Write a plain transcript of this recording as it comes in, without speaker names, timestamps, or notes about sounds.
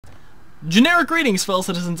Generic greetings, fellow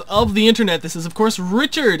citizens of the internet. This is, of course,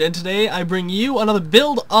 Rhychird, and today I bring you another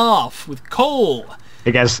build off with Cole.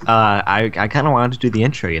 Hey guys, I kind of wanted to do the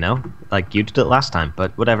intro, you know? Like, you did it last time,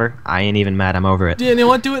 but whatever. I ain't even mad, I'm over it. Yeah, you know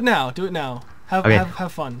what? Do it now. Do it now.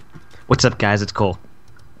 Have fun. What's up, guys? It's Cole.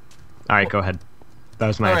 Alright, go ahead. That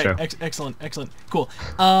was my intro. Excellent. Cool.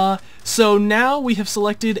 So now we have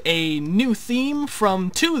selected a new theme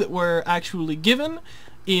from two that were actually given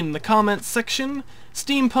in the comments section.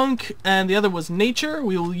 Steampunk, and the other was nature.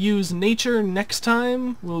 We will use nature next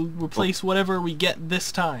time. We'll replace whatever we get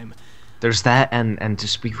this time. There's that, and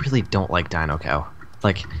just we really don't like Dino Cow.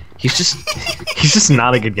 Like, he's just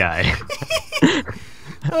not a good guy.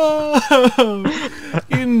 Oh,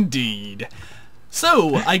 indeed.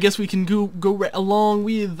 So I guess we can go right along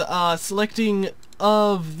with selecting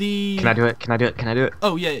of the. Can I do it?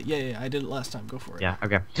 Oh yeah. I did it last time. Go for it. Yeah.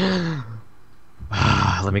 Okay.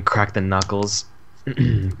 Let me crack the knuckles.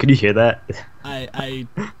 Could you hear that? I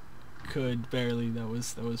could barely. That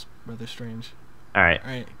was rather strange. All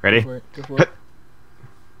right. Ready? Go for it.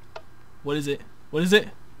 What is it?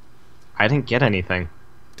 I didn't get anything.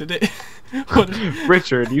 Did it?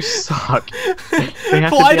 Rhychird, you suck.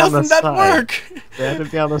 Why doesn't that work? They have to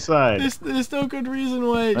be on the side. There's no good reason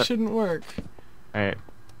why it shouldn't work. All right.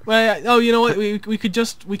 Well, oh, you know what? We could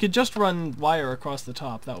just run wire across the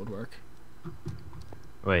top. That would work.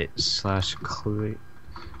 Wait, /clue.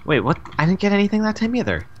 Wait, what? I didn't get anything that time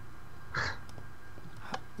either.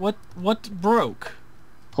 What broke?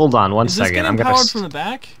 Hold on one Is second. this getting powered from the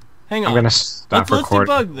back? Hang on. I'm gonna stop recording.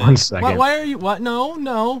 Let's debug this. 1 second. Why are you? What?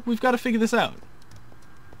 No. We've got to figure this out.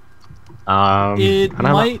 It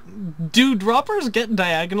might. Do droppers get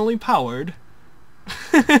diagonally powered?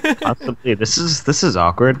 Possibly. This is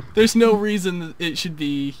awkward. There's no reason that it should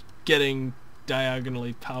be getting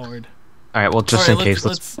diagonally powered. All right. Well, just in case,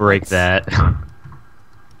 let's break that. All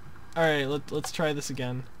right. Let's try this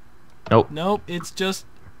again. Nope. It's just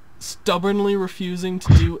stubbornly refusing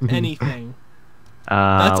to do anything.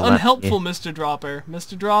 That's unhelpful, Mr. Dropper.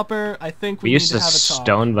 Mr. Dropper, I think we need to have a talk. We used a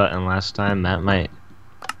stone button last time. That might.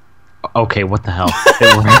 Okay, what the hell?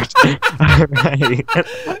 It worked.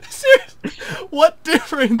 Seriously, what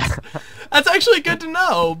difference? That's actually good to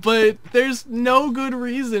know, but there's no good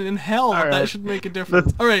reason in hell that should make a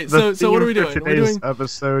difference. All right, so what are we doing? Today's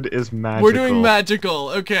episode is magical. We're doing magical.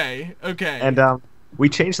 Okay. And we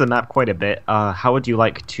changed the map quite a bit. How would you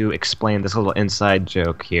like to explain this little inside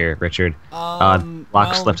joke here, Rhychird?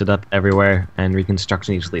 Blocks lifted up everywhere and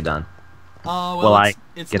reconstruction easily done. Well,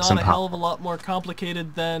 it's not a hell of a lot more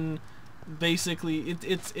complicated than basically.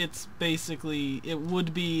 It's basically it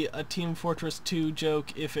would be a Team Fortress 2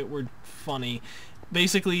 joke if it were funny.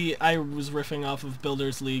 Basically, I was riffing off of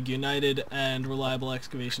Builders League United and Reliable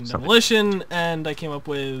Excavation Demolition, and I came up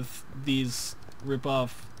with these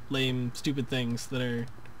rip-off, lame, stupid things that are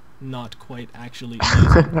not quite actually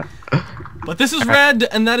amazing. But this is red,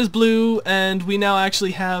 and that is blue, and we now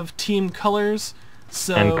actually have team colors.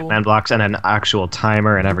 So and command blocks and an actual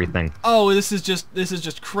timer and everything. Oh, this is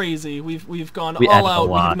just crazy. We've gone all out.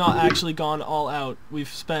 We have not actually gone all out. We've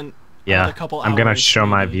spent a couple hours. I'm gonna show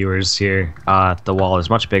my viewers here. The wall is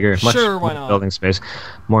much bigger, much why not? building space,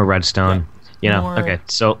 more redstone. Yeah. Okay,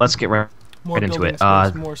 so let's get right into it.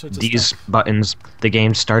 These buttons, the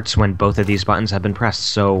game starts when both of these buttons have been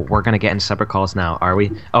pressed. So we're gonna get in separate calls now, are we?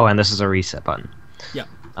 Oh, and this is a reset button. Yeah.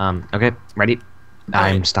 Okay, ready?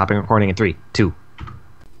 I'm stopping recording in 3, 2.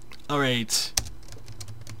 All right.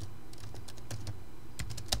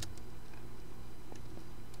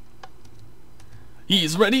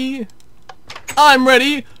 He's ready. I'm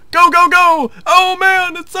ready. Go! Oh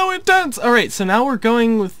man, it's so intense. All right, so now we're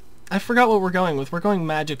going with. I forgot what we're going with. We're going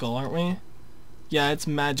magical, aren't we? Yeah, it's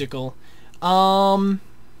magical.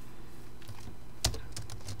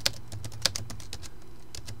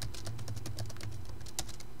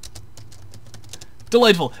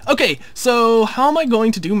 Delightful. Okay, so how am I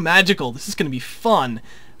going to do magical? This is going to be fun.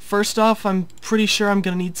 First off, I'm pretty sure I'm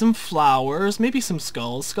going to need some flowers, maybe some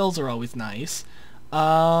skulls. Skulls are always nice.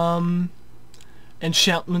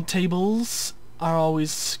 Enchantment tables are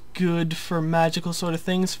always good for magical sort of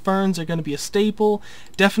things. Ferns are going to be a staple.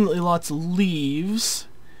 Definitely lots of leaves.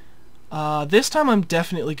 This time I'm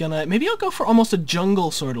definitely going to... Maybe I'll go for almost a jungle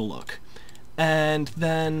sort of look. And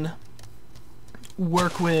then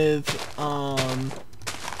work with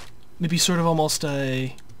maybe sort of almost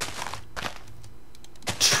a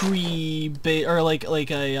tree or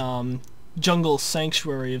like a jungle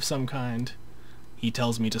sanctuary of some kind. He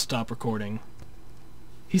tells me to stop recording.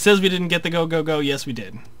 He says we didn't get the go. Yes, we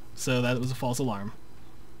did. So that was a false alarm.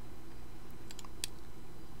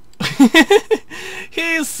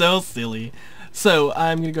 He's so silly. So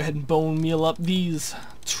I'm gonna go ahead and bone meal up these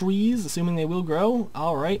trees, assuming they will grow.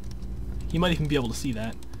 Alright. You might even be able to see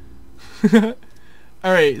that.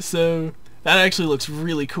 Alright, so that actually looks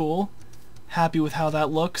really cool. Happy with how that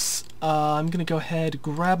looks. I'm gonna go ahead,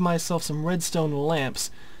 grab myself some redstone lamps,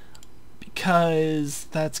 because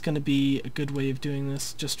that's gonna be a good way of doing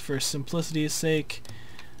this, just for simplicity's sake.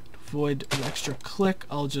 To avoid an extra click,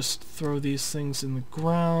 I'll just throw these things in the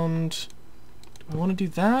ground. Do I want to do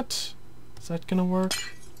that? Is that gonna work?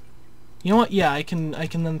 You know what? Yeah, I can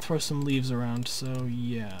then throw some leaves around, so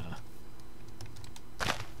yeah.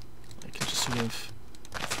 I can just sort of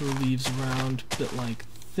throw leaves around a bit like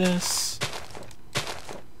this.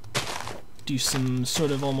 Do some sort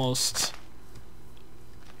of almost...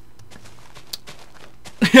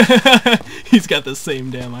 He's got the same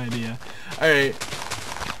damn idea. Alright.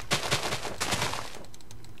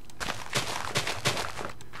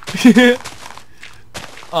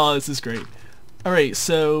 Oh, this is great. Alright,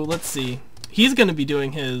 so let's see. He's gonna be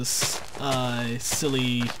doing his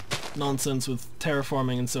silly nonsense with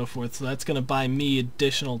terraforming and so forth, so that's gonna buy me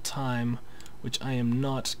additional time, which I am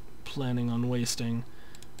not planning on wasting.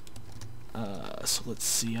 So let's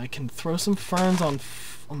see. I can throw some ferns on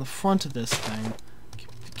the front of this thing.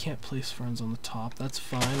 Can't place ferns on the top. That's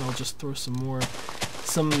fine. I'll just throw some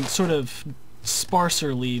sort of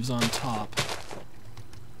sparser leaves on top.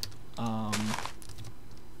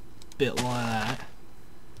 Bit like that.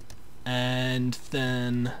 And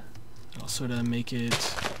then I'll sort of make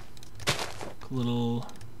it a little...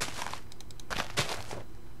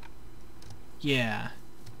 Yeah.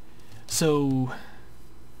 So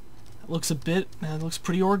it looks it looks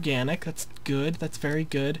pretty organic. That's good. That's very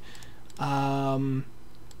good.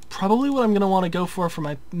 Probably what I'm going to want to go for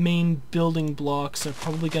my main building blocks are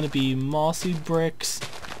probably going to be mossy bricks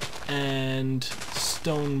and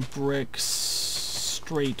stone bricks,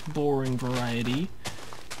 straight boring variety.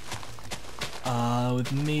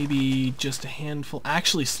 With maybe just a handful.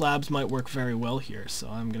 Actually, slabs might work very well here, so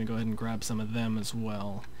I'm going to go ahead and grab some of them as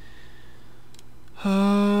well.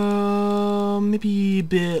 Maybe a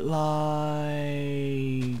bit like...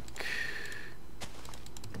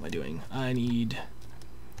 What am I doing? I need...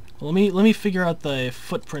 Well, let me figure out the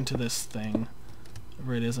footprint of this thing.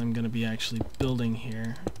 Whatever it is I'm going to be actually building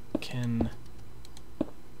here. Can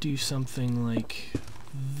do something like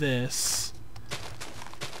this.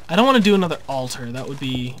 I don't want to do another altar. That would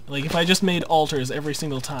be... Like, if I just made altars every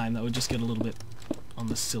single time, that would just get a little bit on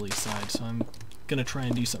the silly side. So I'm going to try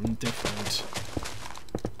and do something different.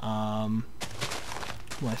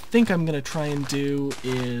 What I think I'm going to try and do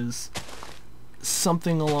is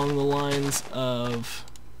something along the lines of...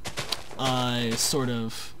 sort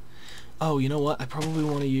of... Oh, you know what? I probably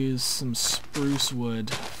want to use some spruce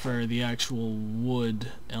wood for the actual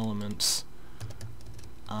wood elements.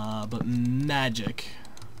 But magic.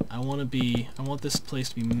 I want this place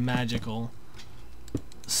to be magical.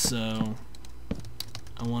 So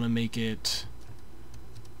I want to make it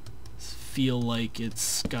feel like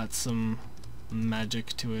it's got some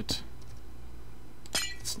magic to it.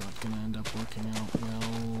 It's not gonna end up working out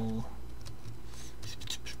well.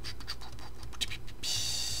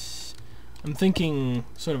 I'm thinking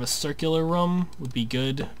sort of a circular room would be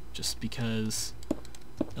good, just because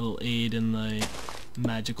it'll aid in the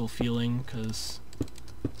magical feeling, because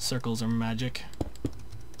circles are magic.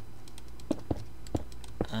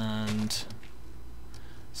 And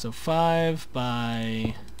so 5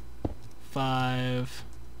 by 5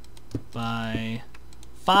 by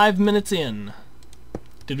 5 minutes in.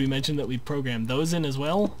 Did we mention that we programmed those in as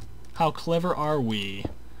well? How clever are we?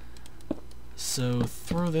 So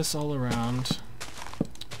throw this all around.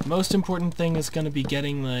 Most important thing is going to be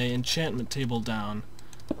getting the enchantment table down.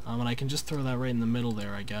 And I can just throw that right in the middle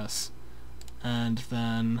there, I guess. And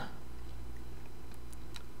then...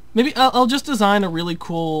 maybe I'll just design a really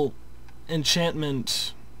cool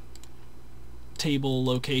enchantment table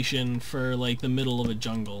location for, like, the middle of a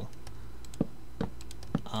jungle.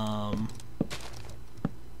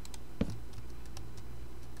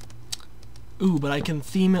 Ooh, but I can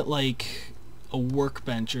theme it like a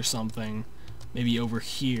workbench or something. Maybe over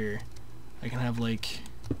here. I can have, like...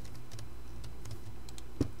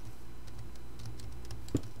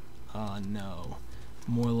 no.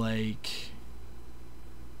 More like...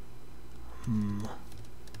 How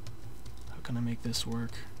can I make this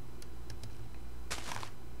work?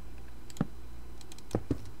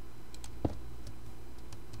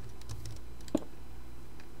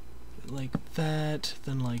 Like that,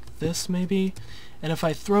 then like this maybe. And if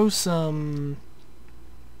I throw some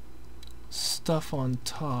stuff on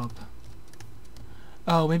top...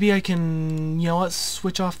 Oh, maybe I can, you know what,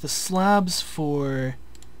 switch off the slabs for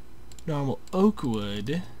normal oak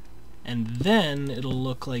wood, and then it'll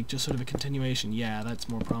look like just sort of a continuation. Yeah, that's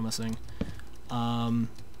more promising.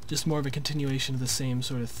 Just more of a continuation of the same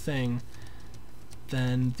sort of thing.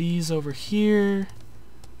 Then these over here,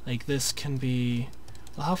 like this can be...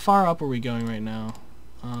 Well, how far up are we going right now?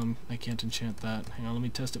 I can't enchant that. Hang on, let me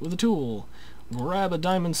test it with a tool. Grab a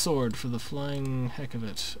diamond sword for the flying heck of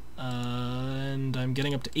it. And I'm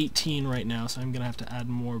getting up to 18 right now, so I'm going to have to add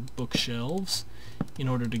more bookshelves in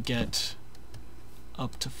order to get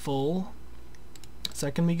up to full. Is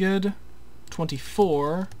that going to be good?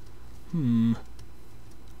 24.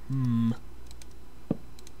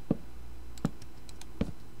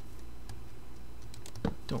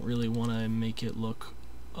 Don't really want to make it look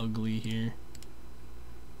ugly here.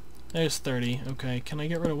 There's 30. Okay, can I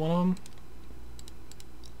get rid of one of them?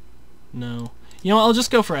 No. You know what, I'll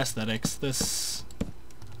just go for aesthetics. This...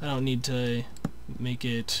 I don't need to make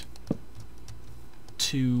it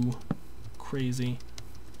too crazy.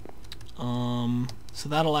 So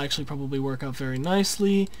that'll actually probably work out very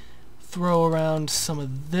nicely. Throw around some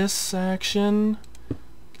of this action.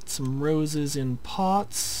 Get some roses in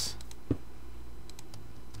pots.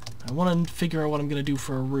 I want to figure out what I'm going to do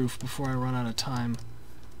for a roof before I run out of time.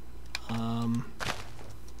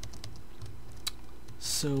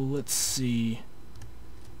 So let's see.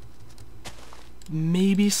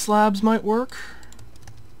 Maybe slabs might work.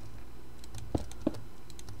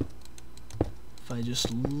 If I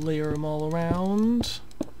just layer them all around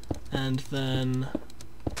and then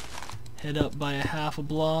head up by a half a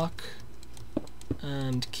block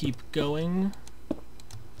and keep going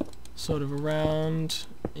sort of around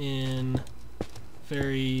in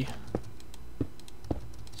very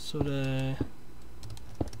sort of...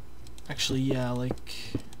 Actually, yeah, like...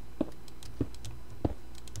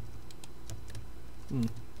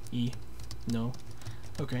 E. No.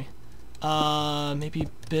 Okay. Maybe a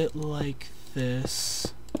bit like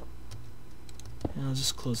this. And I'll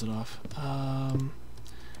just close it off.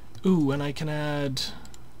 Ooh, and I can add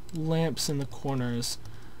lamps in the corners.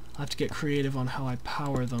 I'll have to get creative on how I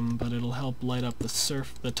power them, but it'll help light up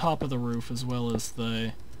the top of the roof as well as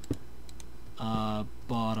the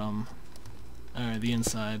bottom, or the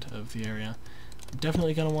inside of the area. I'm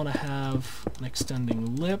definitely going to want to have an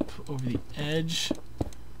extending lip over the edge,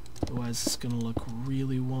 otherwise it's going to look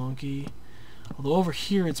really wonky. Although over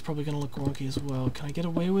here it's probably going to look wonky as well. Can I get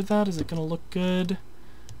away with that? Is it going to look good?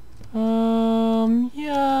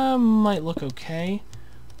 Yeah, might look okay.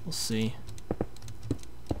 We'll see.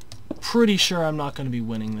 Pretty sure I'm not going to be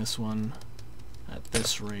winning this one at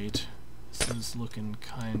this rate. This is looking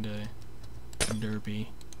kinda derpy.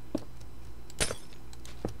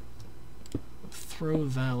 Throw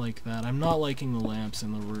that like that. I'm not liking the lamps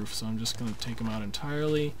in the roof, so I'm just going to take them out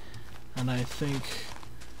entirely. And I think...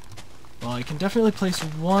 Well, I can definitely place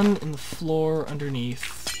one in the floor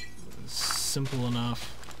underneath. Simple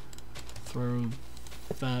enough. Throw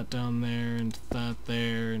that down there, and that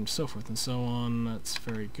there, and so forth and so on. That's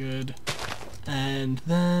very good. And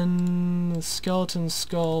then the skeleton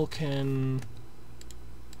skull can...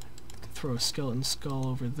 throw a skeleton skull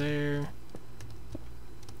over there.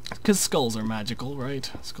 Because skulls are magical,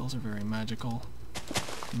 right? Skulls are very magical.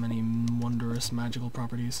 Many wondrous magical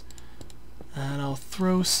properties. And I'll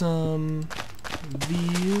throw some of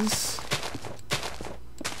these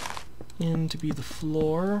in to be the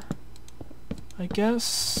floor, I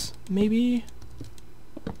guess, maybe,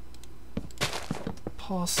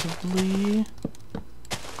 possibly.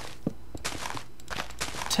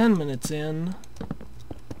 10 minutes in.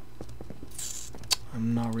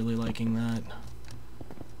 I'm not really liking that.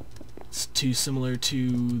 It's too similar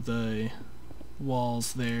to the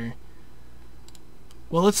walls there.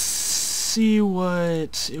 Well, let's see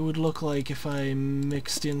what it would look like if I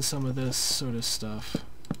mixed in some of this sort of stuff.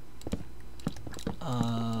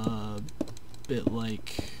 Bit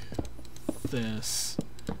like this.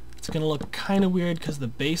 It's gonna look kind of weird because the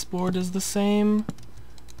baseboard is the same.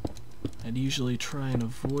 I'd usually try and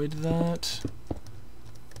avoid that,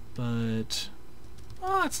 but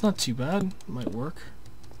it's not too bad. It might work.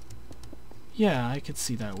 Yeah, I could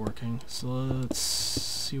see that working. So let's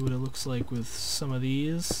see what it looks like with some of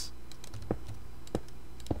these.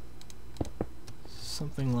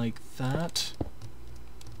 Something like that.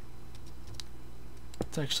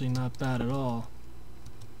 It's actually not bad at all.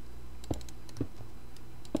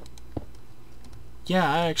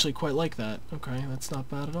 Yeah, I actually quite like that. Okay, that's not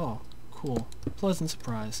bad at all. Cool. Pleasant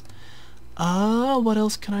surprise. What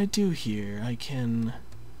else can I do here? I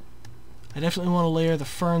definitely want to layer the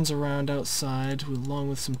ferns around outside along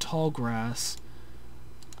with some tall grass.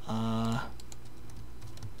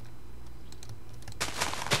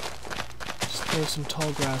 Just throw some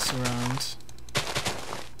tall grass around.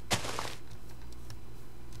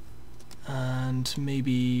 And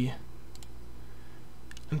maybe...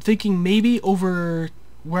 I'm thinking maybe over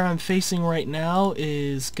where I'm facing right now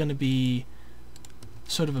is gonna be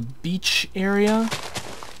sort of a beach area.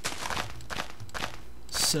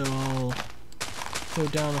 So I'll throw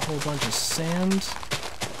down a whole bunch of sand.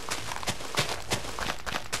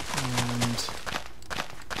 And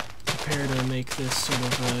prepare to make this sort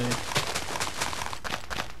of a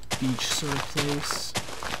beach sort of place.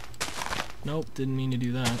 Nope, didn't mean to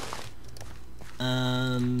do that.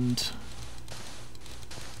 And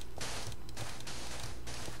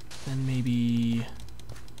then maybe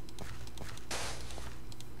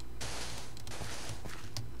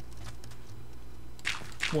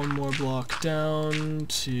one more block down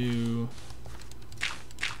to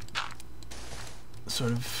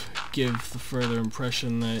sort of give the further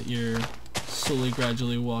impression that you're slowly,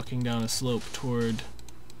 gradually walking down a slope toward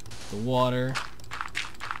the water.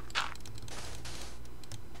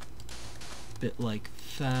 Bit like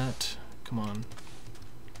that. Come on.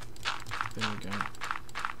 There we go.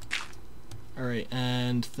 Alright,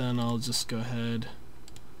 and then I'll just go ahead,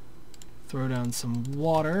 throw down some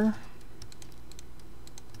water.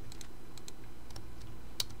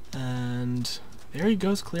 And there he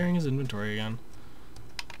goes, clearing his inventory again.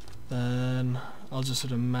 Then I'll just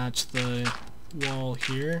sort of match the wall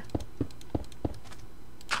here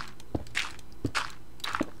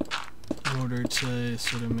in order to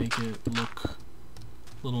sort of make it look a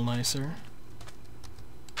little nicer.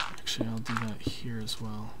 Actually, I'll do that here as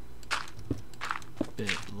well.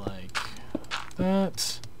 Bit like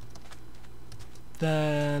that.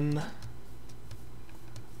 Then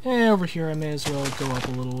over here I may as well go up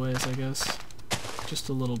a little ways, I guess. Just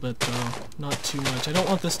a little bit though, not too much. I don't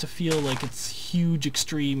want this to feel like it's huge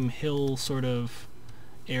extreme hill sort of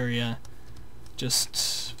area.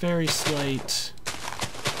 Just very slight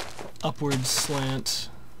upward slant,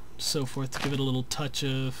 so forth, to give it a little touch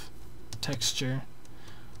of texture.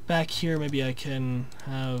 Back here maybe I can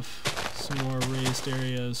have some more raised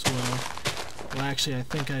area as well. Well, actually I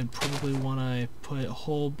think I'd probably want to put a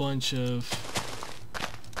whole bunch of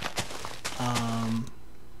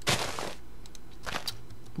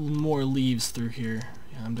more leaves through here.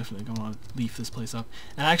 Yeah, I'm definitely going to want to leaf this place up.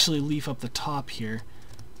 And actually leaf up the top here,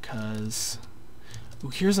 because... Ooh,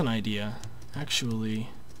 here's an idea. Actually,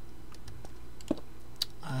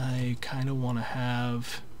 I kind of want to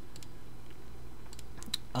have...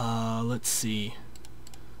 let's see.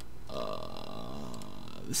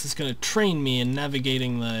 This is going to train me in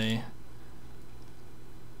navigating the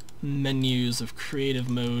menus of creative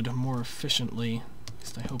mode more efficiently. At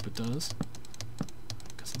least I hope it does.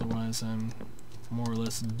 Because otherwise I'm more or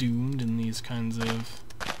less doomed in these kinds of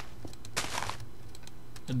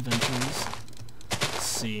adventures. Let's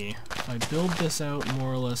see. If I build this out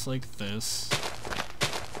more or less like this,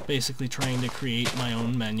 basically trying to create my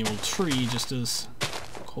own manual tree, just as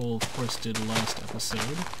Cole, of course, did last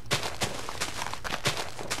episode.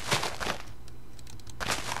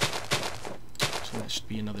 So that should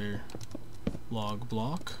be another log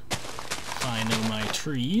block. I know my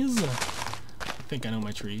trees. I think I know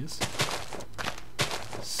my trees.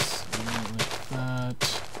 So like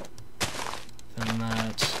that. Then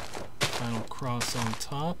that final cross on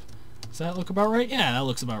top. Does that look about right? Yeah, that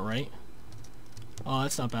looks about right. Oh,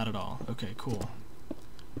 that's not bad at all. Okay, cool.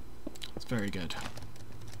 It's very good.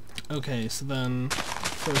 Okay, so then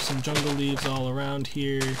throw some jungle leaves all around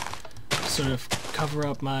here. Sort of cover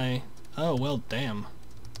up my... Oh, well, damn.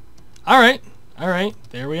 Alright, alright,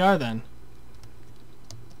 there we are then.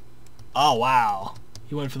 Oh, wow.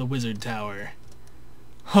 He went for the wizard tower.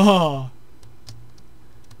 Oh,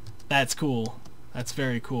 that's cool. That's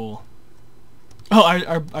very cool.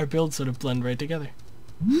 Oh, our builds sort of blend right together.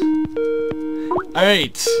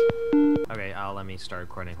 Alright. Okay, let me start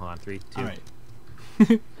recording. Hold on, 3, 2.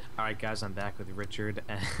 Alright. Alright guys, I'm back with Rhychird,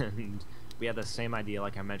 and we had the same idea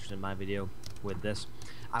like I mentioned in my video with this.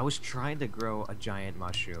 I was trying to grow a giant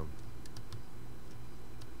mushroom.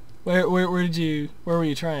 Where were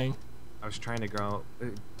you trying? I was trying to grow...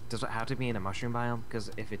 does it have to be in a mushroom biome?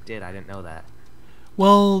 Because if it did, I didn't know that.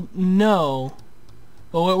 Well, no.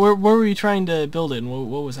 Well, where were you trying to build it, and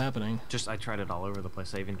what was happening? Just, I tried it all over the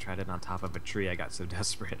place. I even tried it on top of a tree. I got so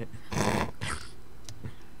desperate.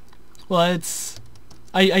 Well, it's...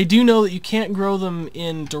 I do know that you can't grow them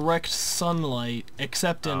in direct sunlight,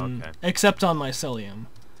 except in except on mycelium.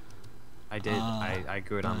 I did. I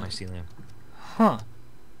grew it on mycelium. Huh.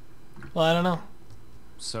 Well, I don't know.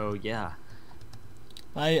 So yeah.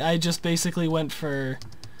 I just basically went for...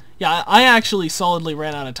 Yeah, I actually solidly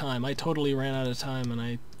ran out of time. I totally ran out of time, and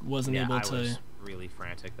I wasn't able to... really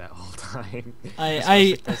frantic that whole time.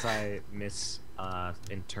 Because I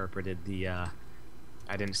misinterpreted the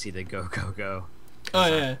I didn't see the go go go. Oh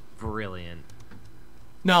yeah. Brilliant.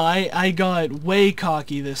 No, I got way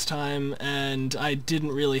cocky this time, and I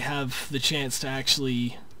didn't really have the chance to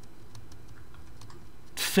actually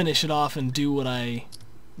finish it off and do what I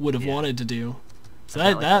would have wanted to do. So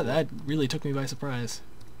that really took me by surprise.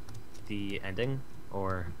 The ending,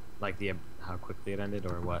 or like how quickly it ended,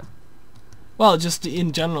 or what? Well, just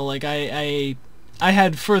in general, like I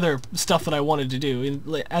had further stuff that I wanted to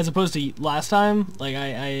do, as opposed to last time. Like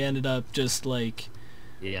I ended up just like,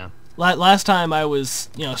 yeah. Last time I was,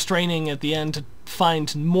 straining at the end to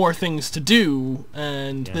find more things to do,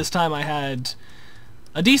 and this time I had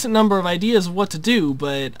a decent number of ideas of what to do,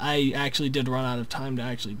 but I actually did run out of time to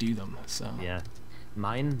actually do them. So yeah,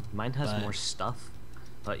 mine has more stuff,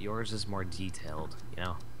 but yours is more detailed.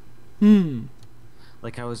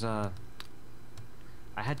 Like I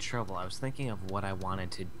had trouble. I was thinking of what I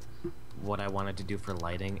wanted to do for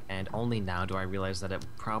lighting, and only now do I realize that it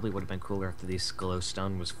probably would have been cooler if this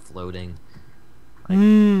glowstone was floating. Like,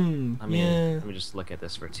 let me just look at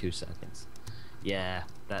this for 2 seconds. Yeah,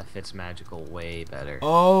 that fits magical way better.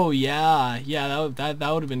 Oh yeah,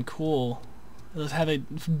 that would have been cool. Let's have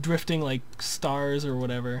it drifting like stars or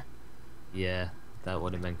whatever. Yeah, that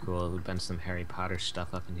would have been cool. It would have been some Harry Potter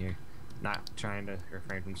stuff up in here. Not trying to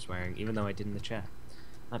refrain from swearing, even though I did in the chat.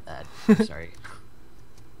 Not bad. Sorry.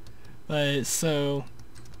 But so.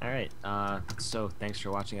 All right. So thanks for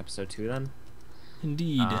watching episode 2 then.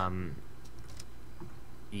 Indeed.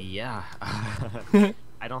 Yeah. I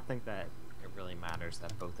don't think that it really matters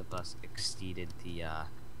that both of us exceeded the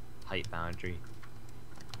height boundary.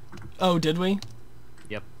 Oh, did we?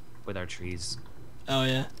 Yep, with our trees. Oh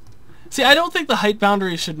yeah. See, I don't think the height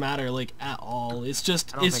boundary should matter like at all. It's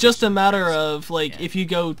just a matter of like if you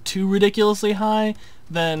go too ridiculously high,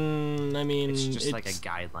 then I mean it's just like a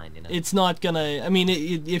guideline, It's not gonna. I mean,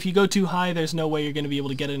 if you go too high, there's no way you're gonna be able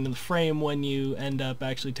to get it into the frame when you end up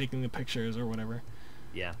actually taking the pictures or whatever.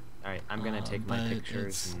 Yeah. All right. I'm gonna take my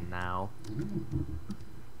pictures now.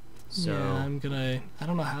 So yeah, I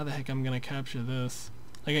don't know how the heck I'm gonna capture this.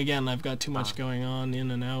 Like again, I've got too much going on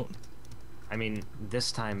in and out. I mean,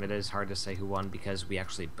 this time it is hard to say who won because we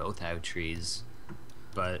actually both have trees.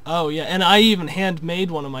 But oh yeah, and I even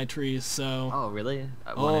handmade one of my trees. So. Oh really?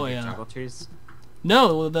 One of your jungle trees?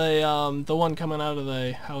 No, the one coming out of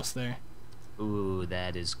the house there. Ooh,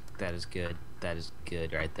 that is good. That is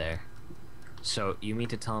good right there. So you mean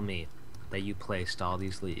to tell me that you placed all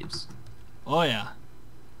these leaves? Oh yeah.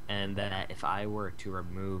 And that if I were to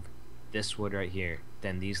remove this wood right here,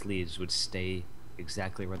 then these leaves would stay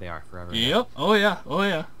exactly where they are forever. Yep. Oh yeah. Oh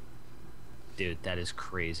yeah. Dude, that is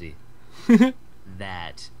crazy.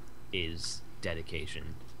 That is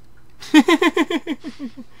dedication.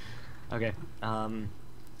 Okay.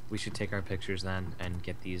 We should take our pictures then and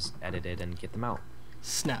get these edited and get them out.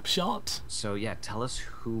 Snapshot. So yeah, tell us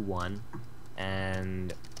who won,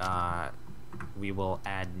 and we will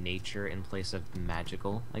add nature in place of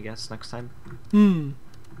magical, I guess, next time.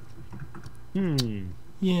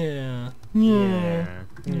 Yeah.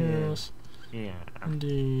 Yes. Yeah.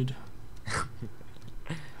 Indeed.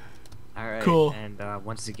 Alright, cool. And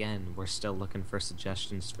once again, we're still looking for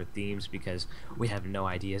suggestions for themes because we have no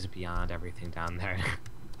ideas beyond everything down there.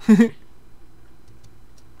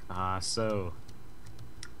 So...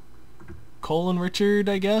 Cole and Rhychird,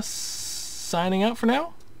 I guess, signing out for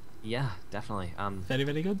now? Yeah, definitely. Very,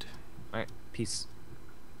 very good. Alright, peace.